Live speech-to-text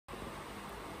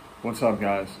What's up,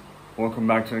 guys? Welcome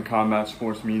back to the Combat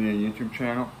Sports Media YouTube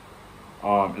channel.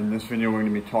 In this video, we're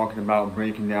going to be talking about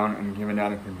breaking down and giving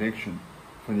out a prediction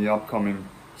for the upcoming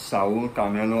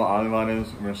Canelo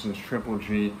Alvarez versus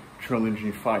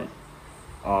Trilogy fight.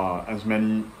 As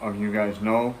many of you guys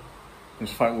know,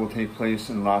 this fight will take place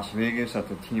in Las Vegas at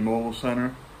the T-Mobile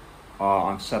Center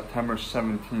on September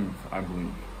 17th, I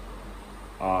believe.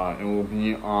 It will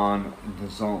be on the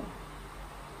Zone.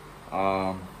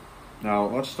 Now,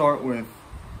 let's start with,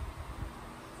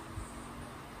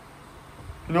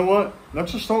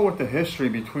 let's just start with the history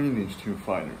between these two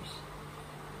fighters.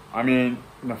 I mean,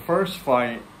 the first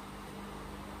fight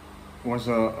was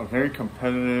a very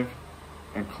competitive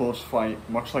and close fight,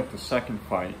 much like the second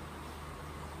fight.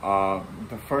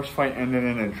 The first fight ended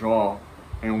in a draw,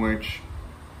 in which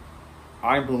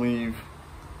I believe,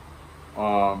 it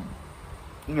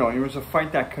was a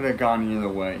fight that could have gone either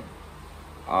way.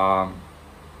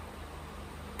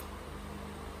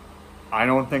 I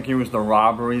don't think it was the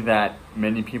robbery that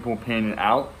many people painted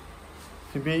out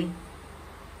to be.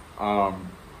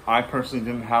 I personally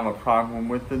didn't have a problem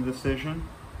with the decision,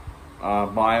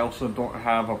 but I also don't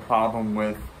have a problem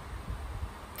with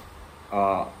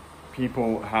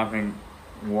people having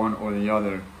one or the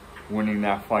other winning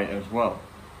that fight as well.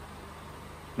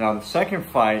 Now, the second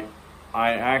fight,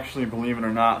 I actually, believe it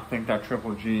or not, think that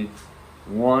Triple G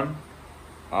won.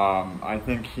 I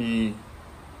think he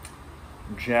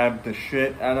jabbed the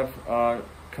shit out of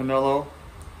Canelo.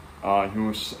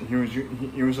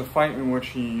 It was a fight in which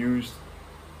he used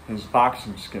his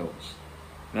boxing skills.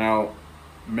 Now,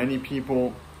 many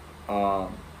people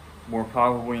were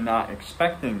probably not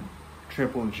expecting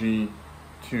Triple G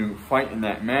to fight in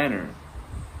that manner,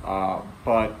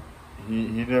 but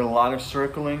he did a lot of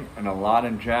circling and a lot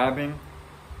of jabbing,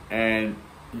 and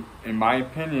in my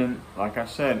opinion, like I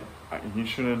said, he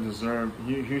should have deserved.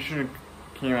 He should have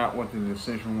came out with the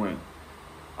decision win.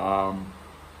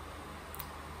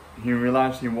 He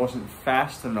realized he wasn't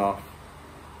fast enough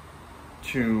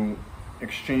to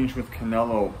exchange with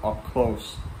Canelo up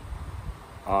close,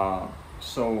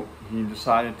 so he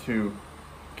decided to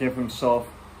give himself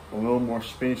a little more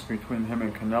space between him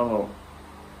and Canelo,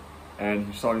 and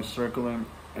he started circling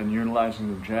and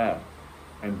utilizing the jab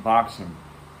and boxing.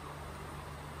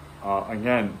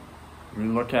 Again, we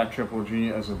look at Triple G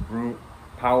as a brute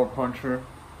power puncher.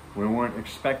 We weren't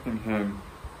expecting him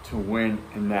to win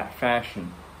in that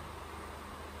fashion.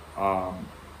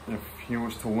 If he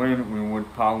was to win, we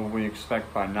would probably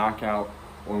expect by knockout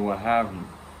or what have you.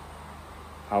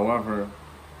 However,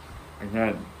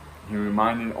 again, he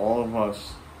reminded all of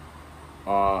us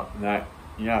that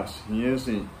yes, he is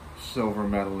a silver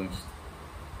medalist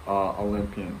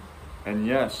Olympian, and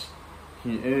yes,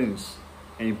 he is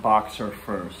a boxer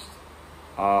first,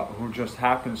 who just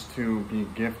happens to be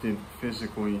gifted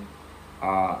physically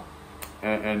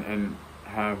and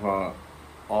have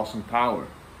awesome power.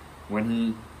 When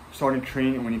he started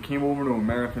training, when he came over to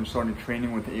America and started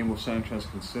training with Abel Sanchez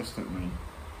consistently,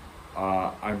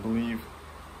 I believe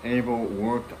Abel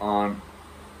worked on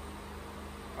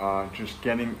just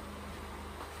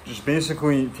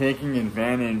basically taking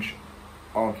advantage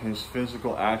of his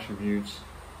physical attributes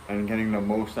and getting the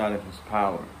most out of his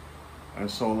power. And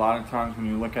so a lot of times when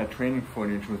you look at training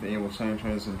footage with Abel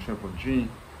Sanchez and Triple G,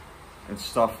 it's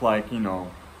stuff like,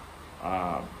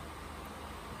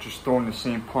 just throwing the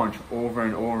same punch over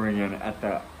and over again at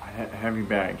the heavy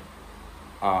bag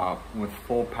with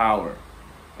full power,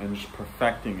 and just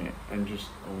perfecting it and just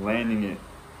landing it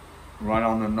right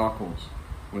on the knuckles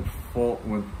with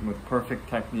perfect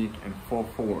technique and full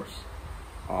force,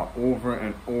 over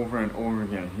and over and over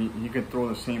again. He could throw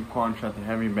the same punch at the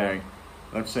heavy bag.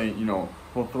 Let's say, he'll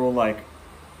throw like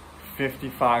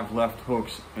 55 left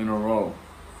hooks in a row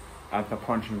at the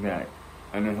punching bag,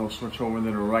 and then he'll switch over to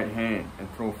the right hand and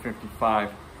throw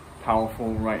 55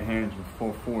 powerful right hands with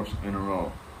full force in a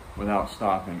row without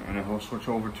stopping, and then he'll switch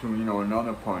over to,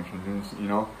 another punch and do this,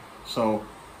 So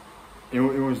it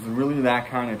was really that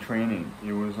kind of training.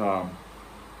 It was, a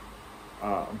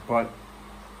lot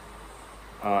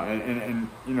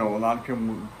of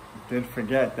people did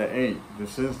forget that, hey,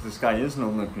 this guy is an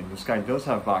Olympian. This guy does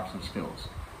have boxing skills,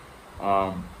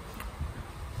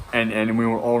 and we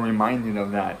were all reminded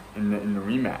of that in the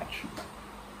rematch.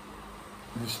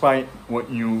 Despite what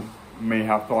you may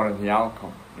have thought of the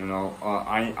outcome,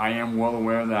 I am well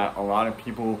aware that a lot of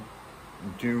people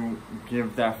do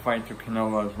give that fight to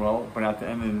Canelo as well. But at the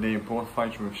end of the day, both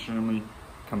fights were extremely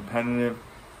competitive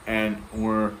and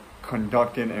were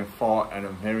conducted and fought at a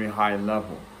very high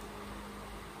level.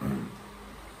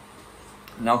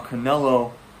 Now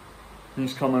Canelo,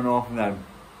 he's coming off of that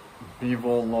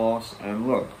Bivol lost. And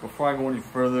look, before I go any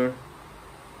further,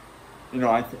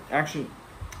 actually,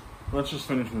 let's just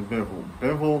finish with Bivol.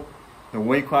 Bivol, the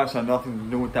weight class had nothing to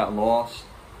do with that loss.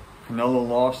 Canelo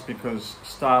lost because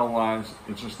style-wise,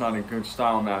 it's just not a good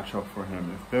style matchup for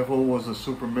him. If Bivol was a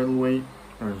super middleweight,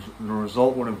 the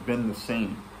result would have been the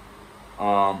same.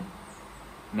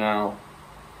 Now,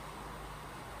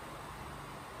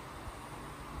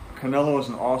 Canelo is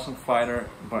an awesome fighter,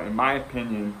 but in my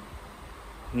opinion,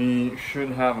 he should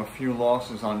have a few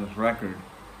losses on his record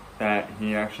that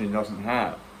he actually doesn't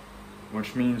have.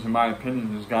 Which means, in my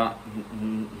opinion, he's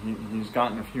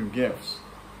gotten a few gifts.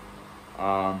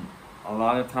 A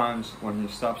lot of times when he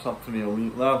steps up to the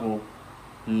elite level,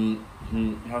 he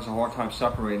has a hard time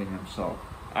separating himself.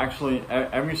 Actually,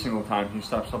 every single time he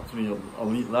steps up to the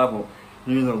elite level,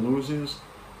 he either loses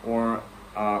or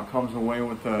comes away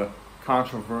with a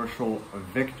controversial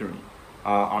victory.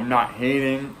 I'm not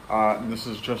hating. This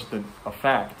is just a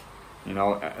fact.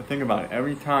 Think about it.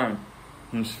 Every time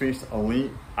he's faced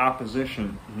elite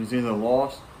opposition, he's either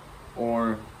lost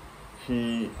or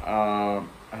he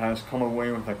has come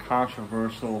away with a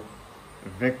controversial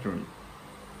victory.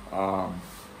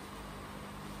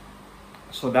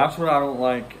 So that's what I don't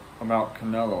like about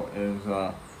Canelo is,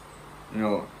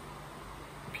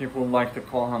 people like to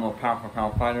call him a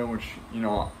pound-for-pound fighter, which,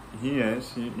 he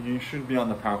is. He should be on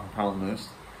the pound-for-pound list.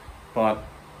 But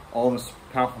all this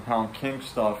pound-for-pound king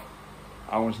stuff,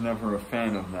 I was never a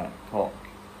fan of that talk.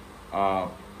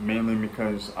 Mainly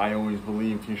because I always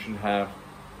believed he should have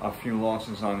a few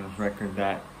losses on his record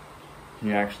that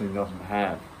he actually doesn't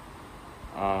have.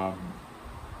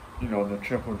 The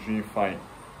Triple G fight,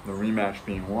 the rematch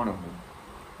being one of them.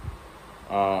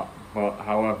 But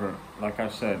however, like I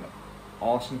said,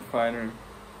 awesome fighter.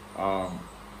 I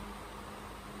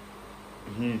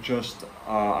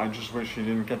just wish he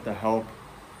didn't get the help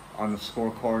on the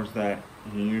scorecards that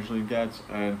he usually gets,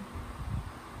 and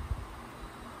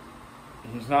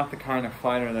he's not the kind of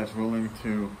fighter that's willing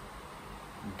to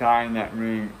die in that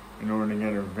ring in order to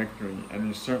get a victory, and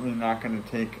he's certainly not going to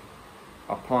take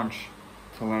a punch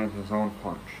to land his own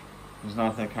punch. He's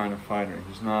not that kind of fighter.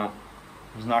 He's not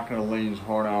going to lay his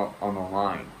heart out on the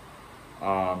line.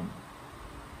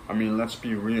 Let's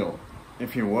be real.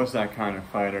 If he was that kind of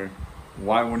fighter,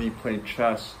 why would he play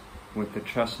chess with the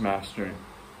chess master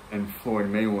and Floyd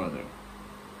Mayweather?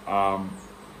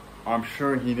 I'm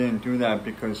sure he didn't do that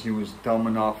because he was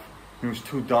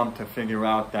too dumb to figure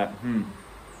out that,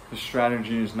 the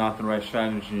strategy is not the right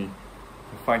strategy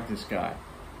to fight this guy.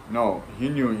 No, he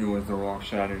knew it was the wrong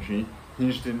strategy. He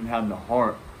just didn't have the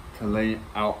heart to lay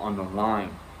out on the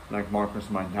line like Marcos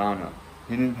Maidana.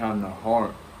 He didn't have the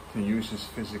heart to use his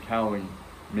physicality,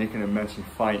 make it a messy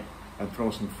fight, and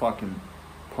throw some fucking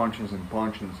punches and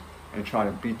bunches and try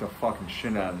to beat the fucking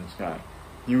shit out of this guy.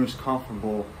 He was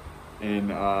comfortable in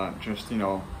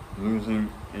losing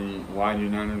a wide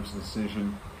unanimous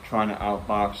decision, trying to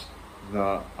outbox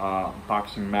the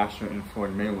boxing master in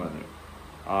Floyd Mayweather.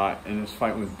 In his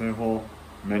fight with Bivol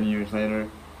many years later,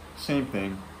 same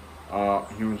thing.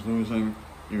 He was losing.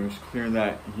 It was clear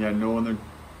that he had no other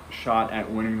shot at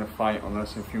winning the fight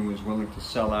unless if he was willing to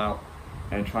sell out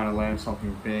and try to land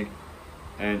something big.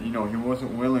 And he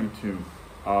wasn't willing to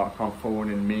come forward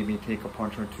and maybe take a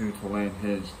punch or two to land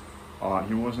his.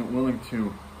 He wasn't willing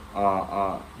to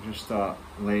just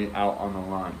lay it out on the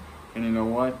line. And you know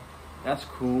what? That's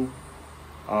cool,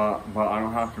 but I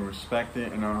don't have to respect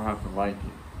it and I don't have to like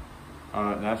it.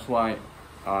 That's why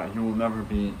he will never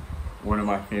be one of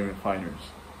my favorite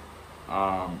fighters.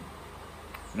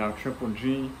 Now Triple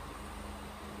G,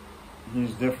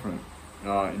 he's different.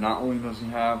 Not only does he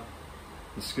have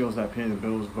the skills that pay the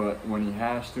bills, but when he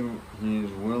has to, he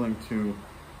is willing to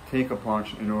take a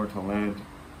punch in order to land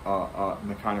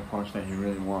the kind of punch that he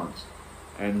really wants.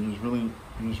 And he's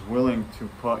willing to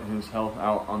put his health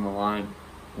out on the line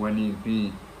when need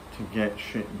be to get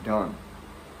shit done.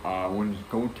 When it's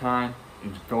go time,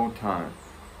 it's go time.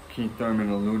 Keith Thurman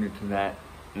alluded to that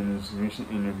in his recent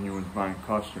interview with Brian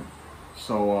Custer.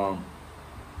 So,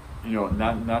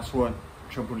 that's what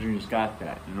Triple G's got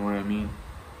that, you know what I mean?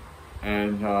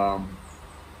 And,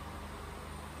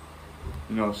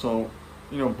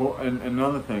 and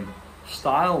another thing,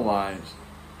 style-wise,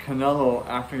 Canelo,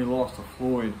 after he lost to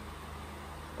Floyd,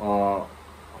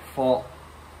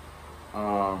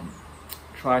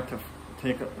 tried to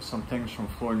take some things from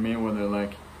Floyd Mayweather,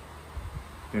 like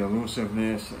the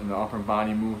elusiveness and the upper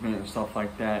body movement and stuff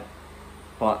like that.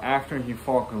 But after he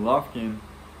fought Golovkin,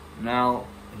 now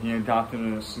he adopted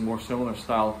a more similar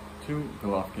style to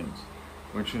Golovkin's,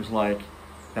 which is like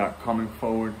that coming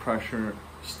forward pressure,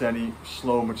 steady,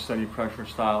 slow but steady pressure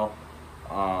style.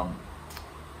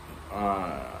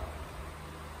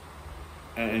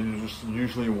 and just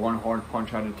usually one hard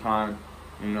punch at a time.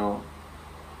 You know,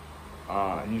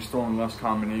 he's throwing less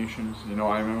combinations. You know,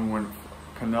 I remember when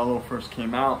Canelo first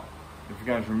came out. If you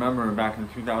guys remember, back in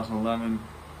 2011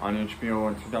 on HBO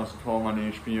and 2012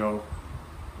 on HBO,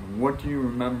 what do you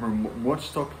remember? What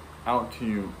stuck out to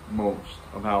you most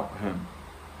about him?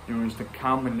 It was the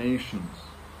combinations.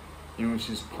 It was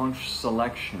his punch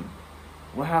selection.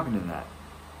 What happened to that?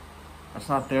 That's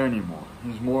not there anymore.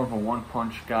 He's more of a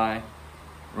one-punch guy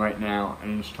right now,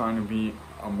 and he's trying to be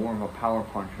more of a power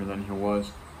puncher than he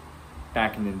was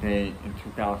back in the day in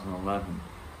 2011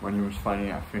 when he was fighting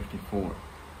at 54.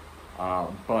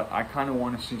 But I kind of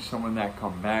want to see some of that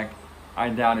come back. I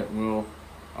doubt it will.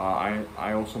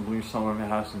 I also believe some of it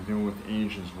has to do with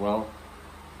age as well.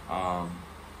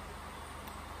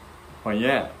 But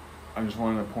yeah, I just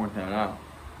wanted to point that out.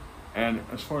 And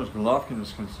as far as Golovkin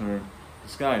is concerned,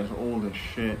 this guy is old as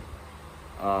shit.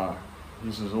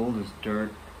 He's as old as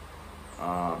dirt.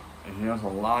 And he has a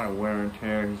lot of wear and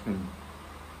tear. He's been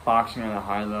boxing at a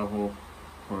high level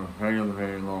for a very,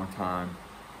 very long time.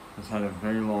 He's had a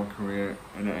very long career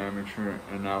in an amateur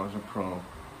and now as a pro.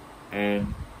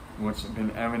 And what's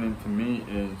been evident to me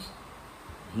is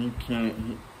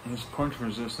his punch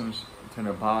resistance to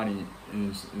the body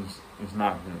is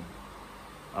not good.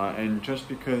 And just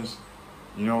because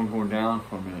you don't go down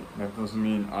from it, that doesn't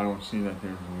mean I don't see that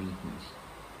there's a weakness.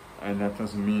 And that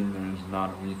doesn't mean there's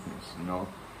not a weakness, you know.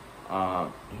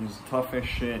 He's tough as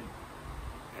shit.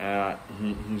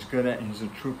 He's a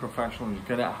true professional. He's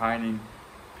good at hiding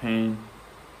pain.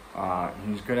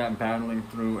 He's good at battling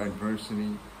through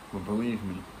adversity. But believe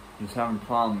me, he's having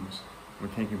problems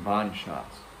with taking body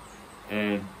shots.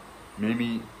 And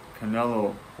maybe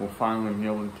Canelo will finally be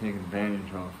able to take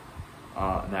advantage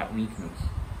of that weakness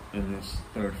in this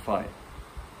third fight.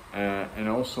 And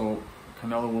also,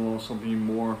 Canelo will also be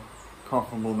more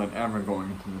comfortable than ever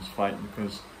going into this fight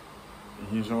because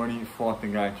he's already fought the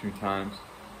guy 2 times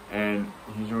and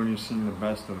he's already seen the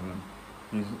best of him.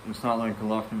 It's not like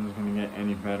Golovkin is going to get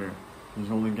any better.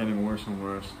 He's only getting worse and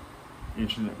worse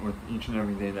with each and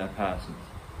every day that passes.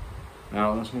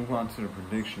 Now let's move on to the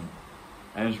prediction.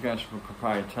 As you guys could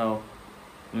probably tell,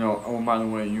 you know, oh, by the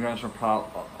way, you guys are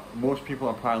most people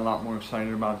are probably a lot more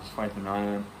excited about this fight than I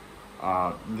am.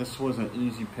 This was an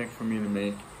easy pick for me to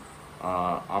make.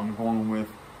 I'm going with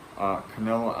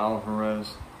Canelo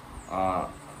Alvarez.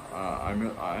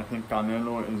 I think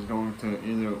Canelo is going to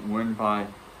either win by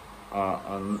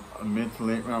a mid to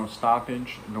late round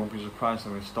stoppage. Don't be surprised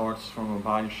if it starts from a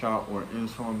body shot or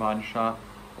is from a body shot,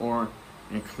 or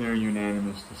a clear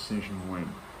unanimous decision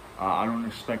win. I don't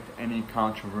expect any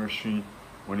controversy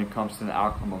when it comes to the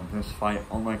outcome of this fight,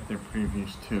 unlike the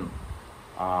previous 2.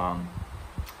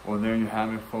 Well, there you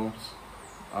have it, folks.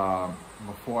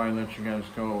 Before I let you guys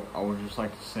go, I would just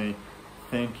like to say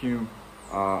thank you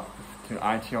to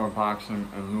ITR Boxing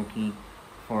and Luki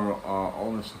for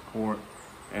all the support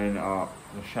and the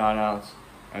shout outs,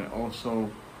 and also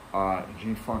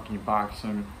G Funky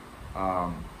Boxing.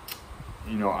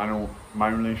 You know, my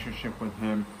relationship with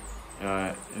him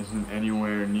isn't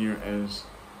anywhere near as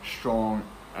strong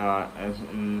as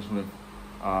it is with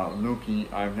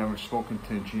Luki. I've never spoken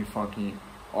to G Funky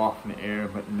off the air,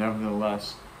 but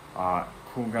nevertheless,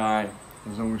 cool guy,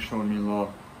 has always shown me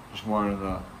love. Just wanted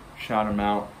to shout him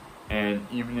out. And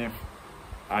even if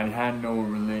I had no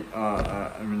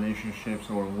relationships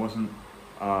or wasn't,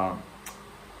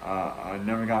 I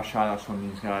never got shout outs from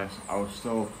these guys, I would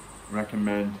still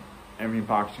recommend every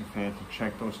boxing fan to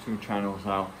check those 2 channels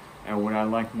out. And what I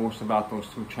like most about those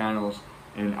 2 channels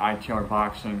in ITR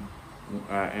Boxing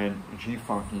and G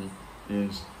Funky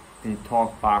is they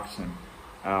talk boxing.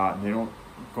 They don't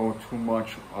go too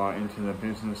much into the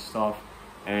business stuff,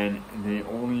 and they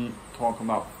only talk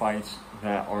about fights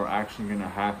that are actually going to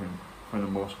happen for the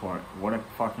most part. What a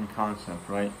fucking concept,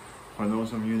 right? For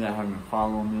those of you that have been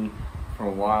following me for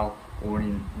a while,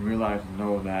 already realize and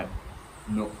know that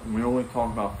we only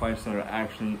talk about fights that are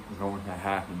actually going to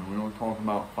happen. We don't talk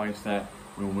about fights that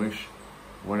we wish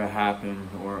would have happened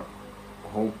or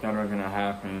hope that are going to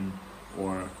happen,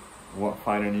 or what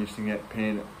fighter needs to get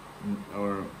paid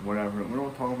or whatever. We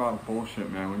don't talk about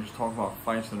bullshit, man. We just talk about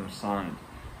fights that are signed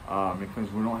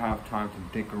because we don't have time to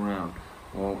dick around.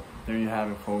 Well, there you have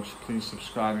it, folks. Please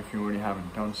subscribe if you already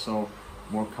haven't done so.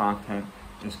 More content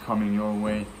is coming your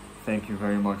way. Thank you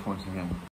very much once again.